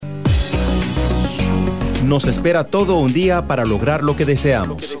Nos espera todo un día para lograr lo que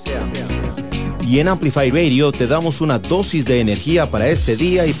deseamos. Y en Amplify Radio te damos una dosis de energía para este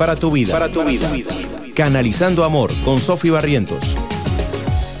día y para tu vida. Canalizando Amor con Sofi Barrientos.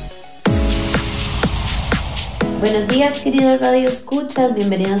 Buenos días, queridos Radio Escuchas,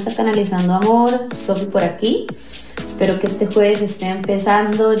 bienvenidos a Canalizando Amor, Sofi por aquí. Espero que este jueves esté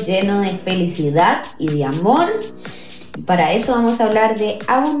empezando lleno de felicidad y de amor. Para eso vamos a hablar de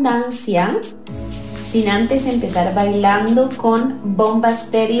abundancia, sin antes empezar bailando con Bomba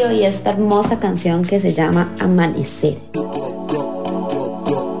Estéreo y esta hermosa canción que se llama Amanecer.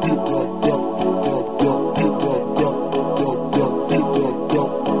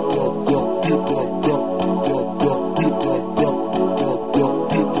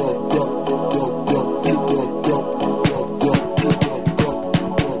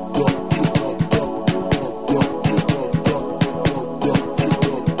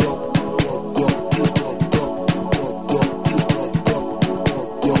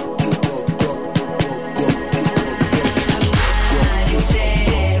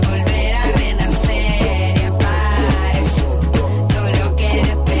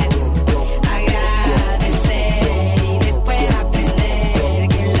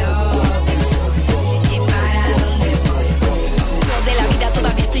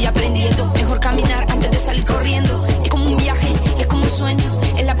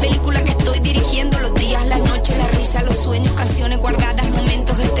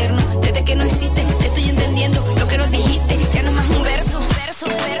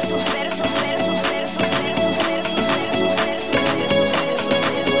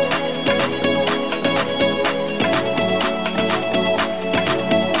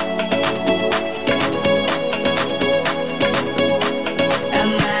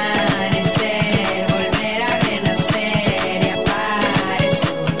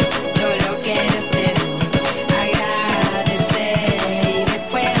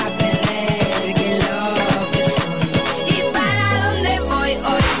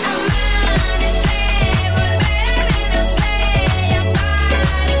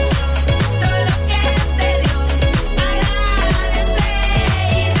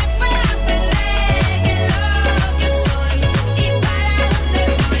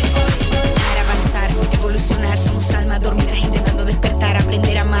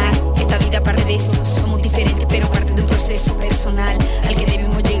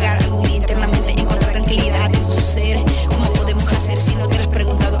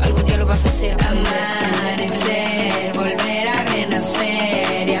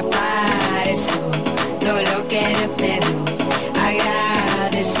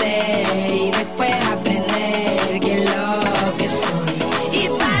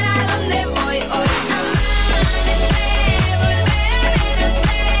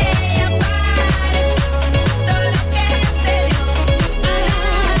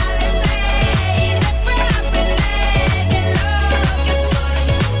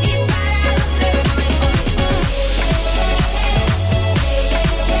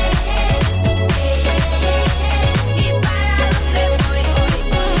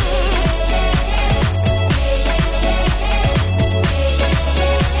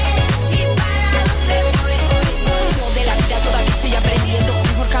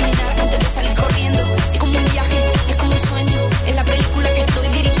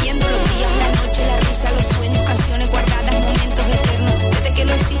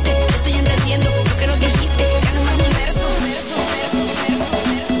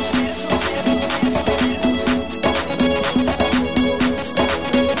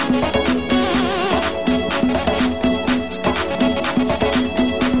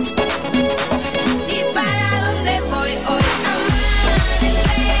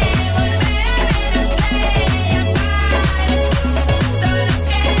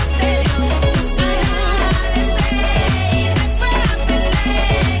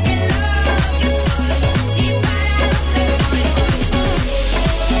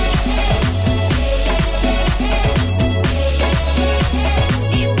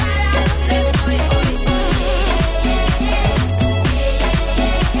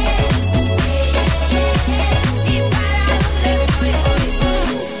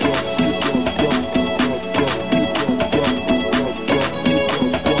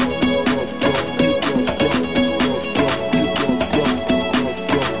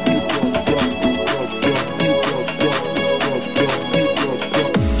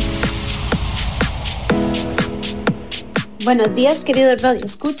 Buenos días, queridos Radio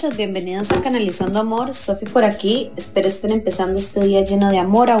Escuchas, bienvenidos a Canalizando Amor, Sofi por aquí. Espero estén empezando este día lleno de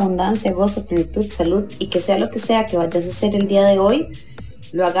amor, abundancia, gozo, plenitud, salud y que sea lo que sea que vayas a hacer el día de hoy,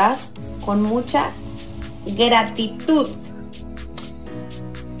 lo hagas con mucha gratitud.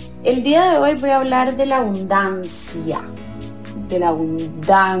 El día de hoy voy a hablar de la abundancia. ¿Qué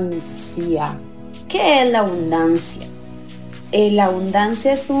es la abundancia? La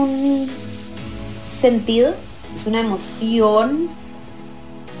abundancia es un sentido, es una emoción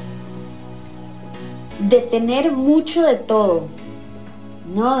de tener mucho de todo,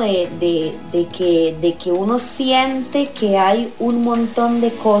 ¿no? De que uno siente que hay un montón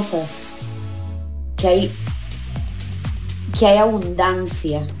de cosas, que hay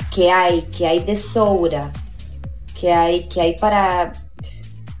abundancia, que hay de sobra, que hay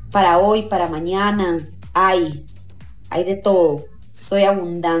para hoy, para mañana, hay de todo. Soy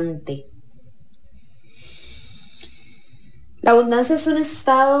abundante. La abundancia es un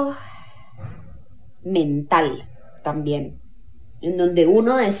estado mental también, en donde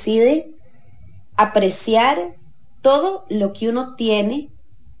uno decide apreciar todo lo que uno tiene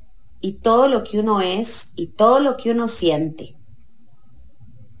y todo lo que uno es y todo lo que uno siente.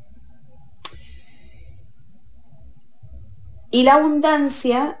 Y la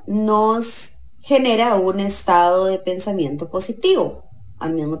abundancia nos genera un estado de pensamiento positivo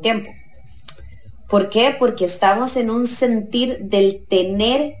al mismo tiempo. ¿Por qué? Porque estamos en un sentir del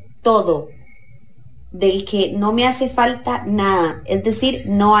tener todo, del que no me hace falta nada, es decir,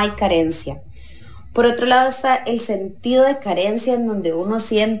 no hay carencia. Por otro lado está el sentido de carencia, en donde uno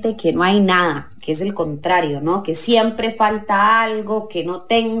siente que no hay nada, que es el contrario, ¿no? Que siempre falta algo, que no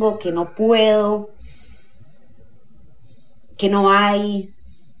tengo, que no puedo, que no hay.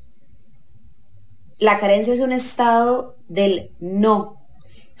 La carencia es un estado del no,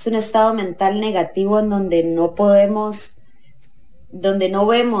 es un estado mental negativo en donde no podemos, donde no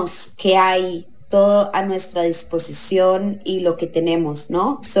vemos que hay todo a nuestra disposición y lo que tenemos,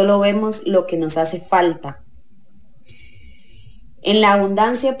 ¿no? Solo vemos lo que nos hace falta. En la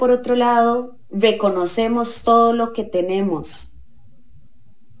abundancia, por otro lado, reconocemos todo lo que tenemos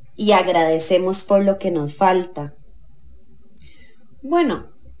y agradecemos por lo que nos falta.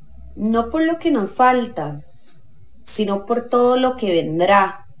 Bueno, no por lo que nos falta, sino por todo lo que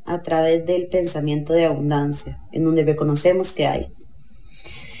vendrá a través del pensamiento de abundancia, en donde reconocemos que hay.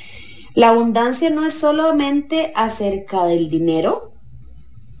 La abundancia no es solamente acerca del dinero.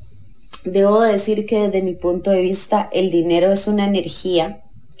 Debo decir que desde mi punto de vista el dinero es una energía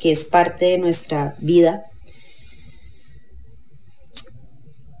que es parte de nuestra vida.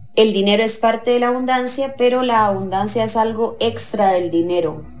 El dinero es parte de la abundancia, pero la abundancia es algo extra del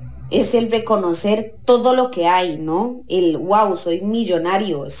dinero. Es el reconocer todo lo que hay, ¿no? El wow, soy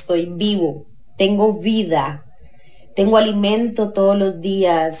millonario, estoy vivo, tengo vida, tengo alimento todos los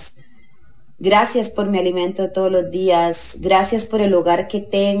días. Gracias por mi alimento de todos los días, gracias por el hogar que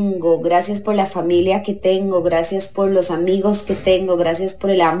tengo, gracias por la familia que tengo, gracias por los amigos que tengo, gracias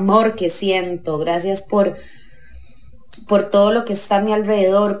por el amor que siento, gracias por todo lo que está a mi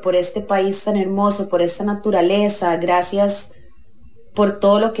alrededor, por este país tan hermoso, por esta naturaleza, gracias por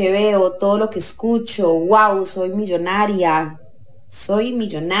todo lo que veo, todo lo que escucho. Wow, soy millonaria,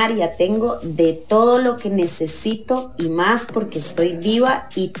 tengo de todo lo que necesito y más porque estoy viva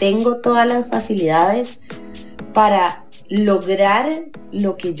y tengo todas las facilidades para lograr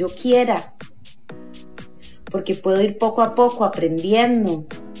lo que yo quiera. Porque puedo ir poco a poco aprendiendo.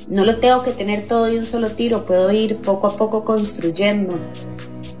 No lo tengo que tener todo de un solo tiro, puedo ir poco a poco construyendo.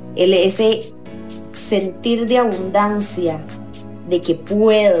 Ese sentir de abundancia, de que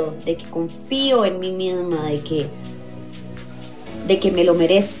puedo, de que confío en mí misma, de que me lo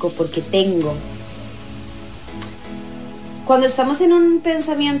merezco porque tengo. Cuando estamos en un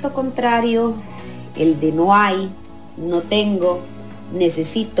pensamiento contrario, el de no hay, no tengo,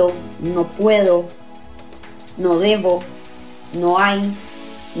 necesito, no puedo, no debo, no hay,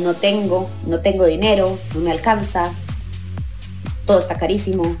 no tengo dinero, no me alcanza, todo está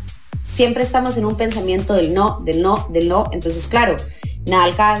carísimo. Siempre estamos en un pensamiento del no. Entonces, claro, nada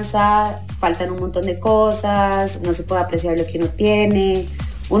alcanza, faltan un montón de cosas, no se puede apreciar lo que uno tiene.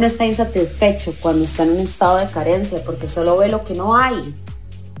 Uno está insatisfecho cuando está en un estado de carencia porque solo ve lo que no hay,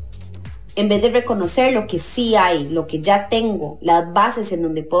 en vez de reconocer lo que sí hay, lo que ya tengo, las bases en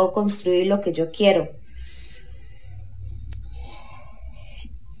donde puedo construir lo que yo quiero.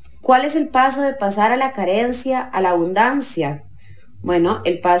 ¿Cuál es el paso de pasar a la carencia a la abundancia? Bueno,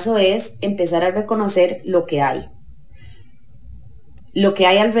 el paso es empezar a reconocer lo que hay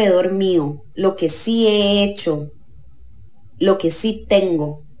alrededor mío, lo que sí he hecho, lo que sí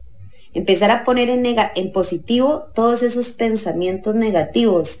tengo. Empezar a poner en positivo todos esos pensamientos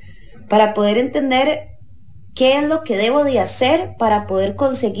negativos para poder entender qué es lo que debo de hacer para poder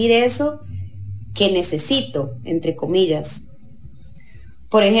conseguir eso que necesito, entre comillas.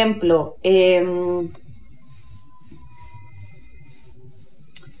 Por ejemplo,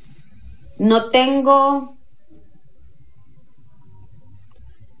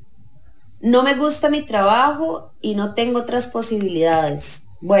 No me gusta mi trabajo y no tengo otras posibilidades.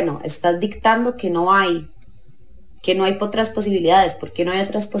 Bueno, estás dictando que no hay otras posibilidades. ¿Por qué no hay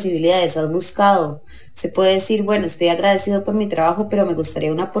otras posibilidades? Has buscado. Se puede decir, bueno, estoy agradecido por mi trabajo, pero me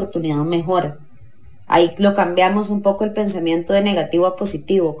gustaría una oportunidad mejor. Ahí lo cambiamos un poco el pensamiento de negativo a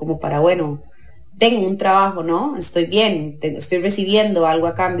positivo, como para, bueno, tengo un trabajo, ¿no? Estoy bien, estoy recibiendo algo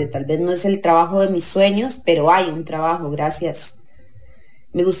a cambio. Tal vez no es el trabajo de mis sueños, pero hay un trabajo, gracias.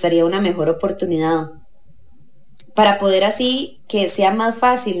 Me gustaría una mejor oportunidad. Para poder así que sea más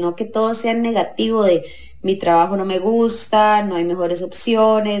fácil, no que todo sea negativo de mi trabajo no me gusta, no hay mejores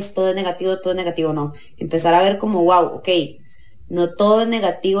opciones, todo es negativo, no. Empezar a ver como, wow, ok, no todo es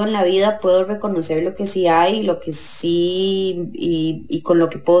negativo en la vida, puedo reconocer lo que sí hay, lo que sí, y con lo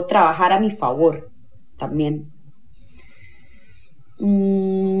que puedo trabajar a mi favor también.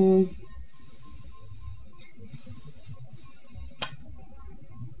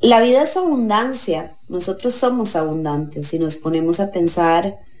 La vida es abundancia, nosotros somos abundantes si nos ponemos a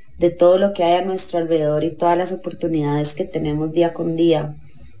pensar de todo lo que hay a nuestro alrededor y todas las oportunidades que tenemos día con día.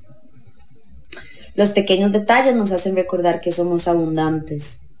 Los pequeños detalles nos hacen recordar que somos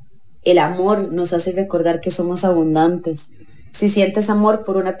abundantes. El amor nos hace recordar que somos abundantes. Si sientes amor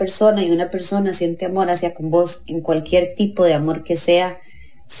por una persona y una persona siente amor hacia con vos, en cualquier tipo de amor que sea,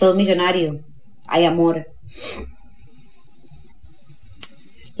 sos millonario, hay amor.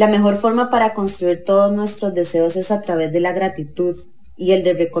 La mejor forma para construir todos nuestros deseos es a través de la gratitud y el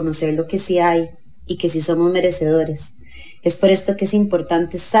de reconocer lo que sí hay y que sí somos merecedores. Es por esto que es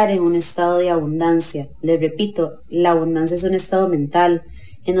importante estar en un estado de abundancia. Les repito, la abundancia es un estado mental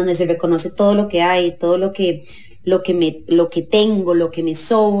en donde se reconoce todo lo que hay, todo lo que tengo, lo que me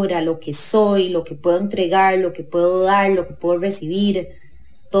sobra, lo que soy, lo que puedo entregar, lo que puedo dar, lo que puedo recibir,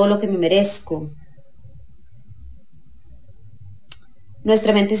 todo lo que me merezco.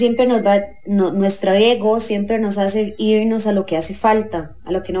 Nuestra mente siempre nuestro ego siempre nos hace irnos a lo que hace falta,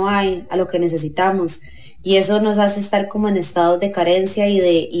 a lo que no hay, a lo que necesitamos. Y eso nos hace estar como en estados de carencia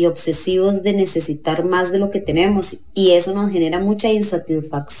y obsesivos de necesitar más de lo que tenemos. Y eso nos genera mucha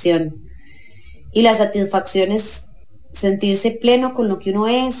insatisfacción. Y la satisfacción es sentirse pleno con lo que uno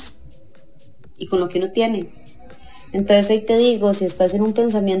es y con lo que uno tiene. Entonces hoy te digo, si estás en un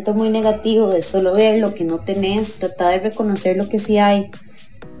pensamiento muy negativo de solo ver lo que no tenés, trata de reconocer lo que sí hay,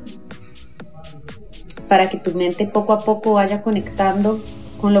 para que tu mente poco a poco vaya conectando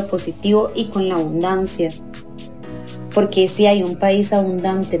con lo positivo y con la abundancia. Porque si hay un país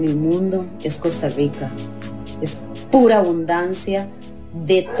abundante en el mundo, es Costa Rica. Es pura abundancia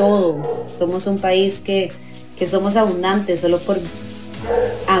de todo. Somos un país que somos abundantes solo por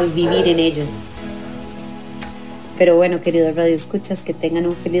vivir en ello. Pero bueno, queridos radioescuchas, que tengan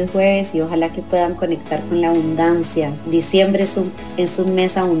un feliz jueves y ojalá que puedan conectar con la abundancia. Diciembre es un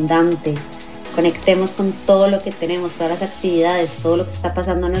mes abundante. Conectemos con todo lo que tenemos, todas las actividades, todo lo que está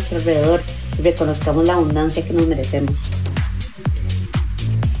pasando a nuestro alrededor y reconozcamos la abundancia que nos merecemos.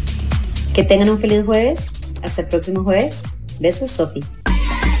 Que tengan un feliz jueves. Hasta el próximo jueves. Besos, Sofi.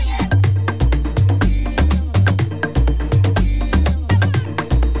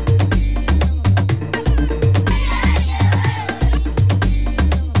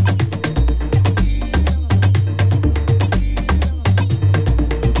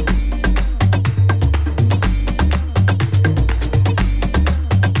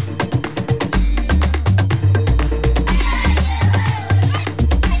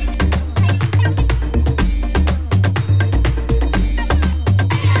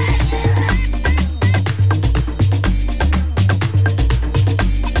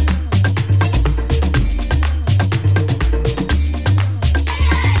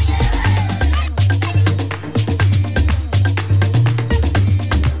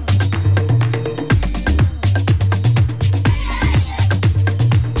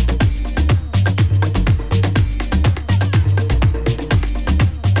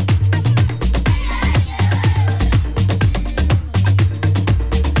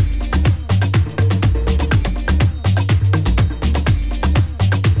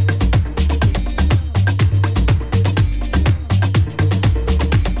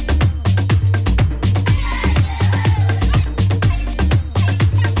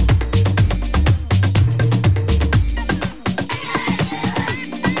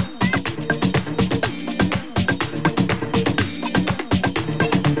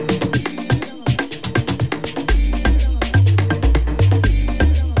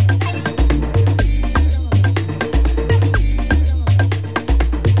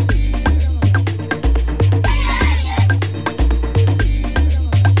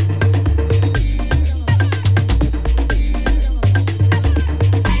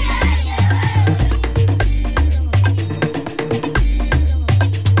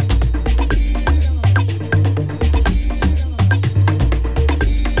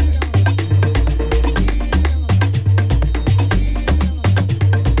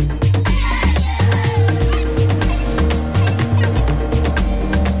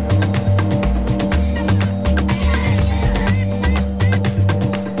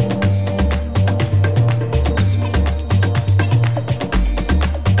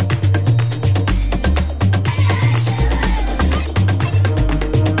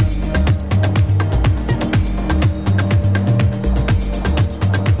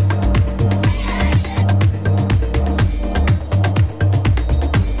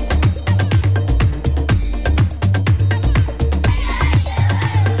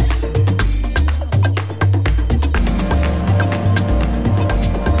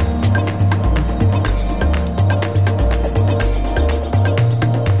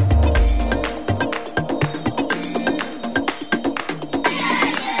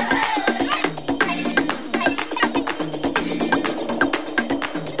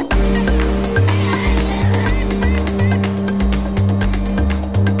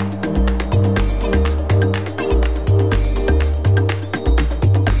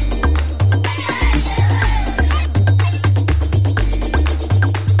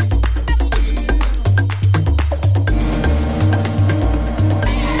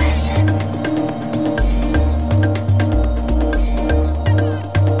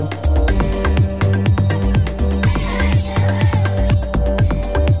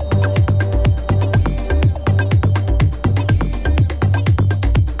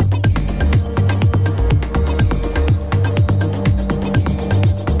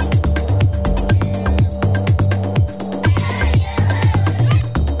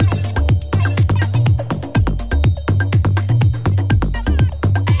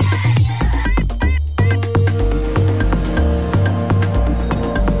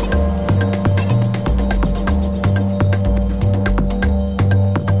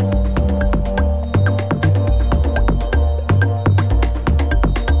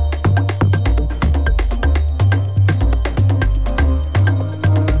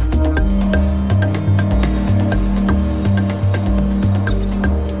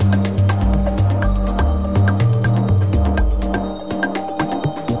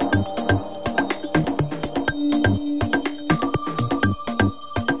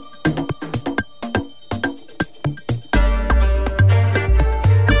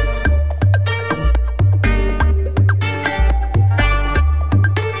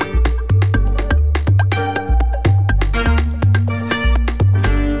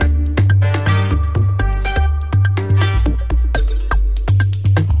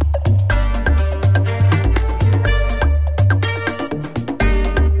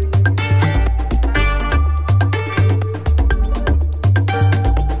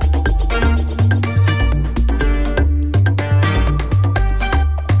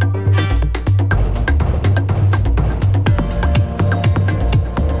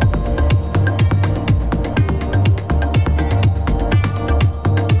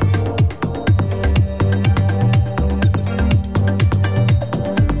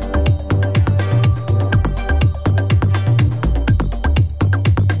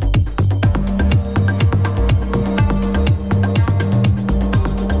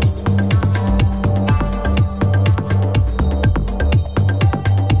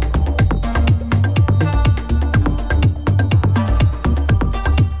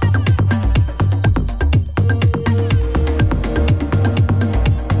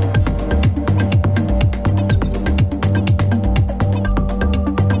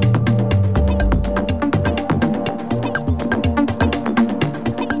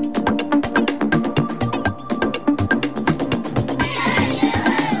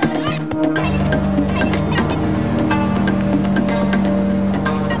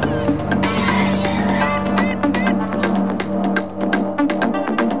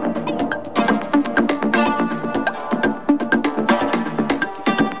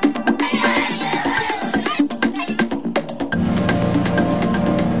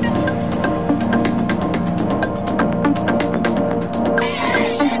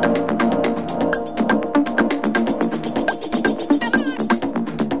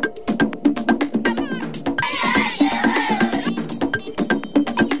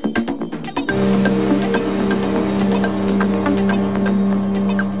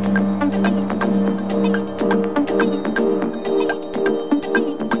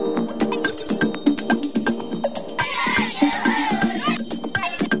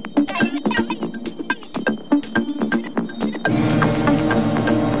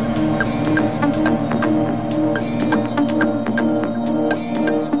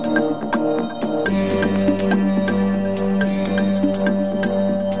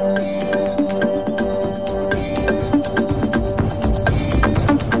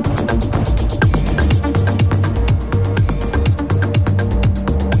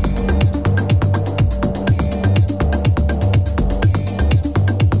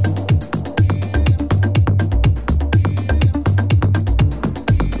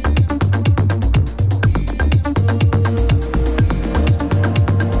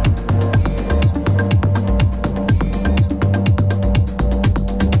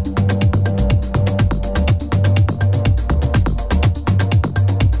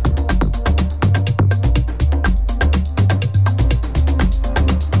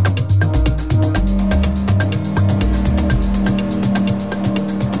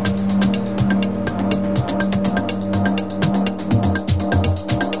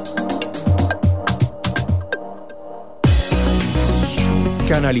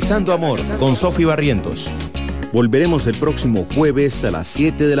 Canalizando Amor con Sofi Barrientos. Volveremos el próximo jueves a las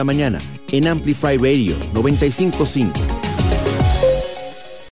 7 de la mañana en Amplify Radio 95.5.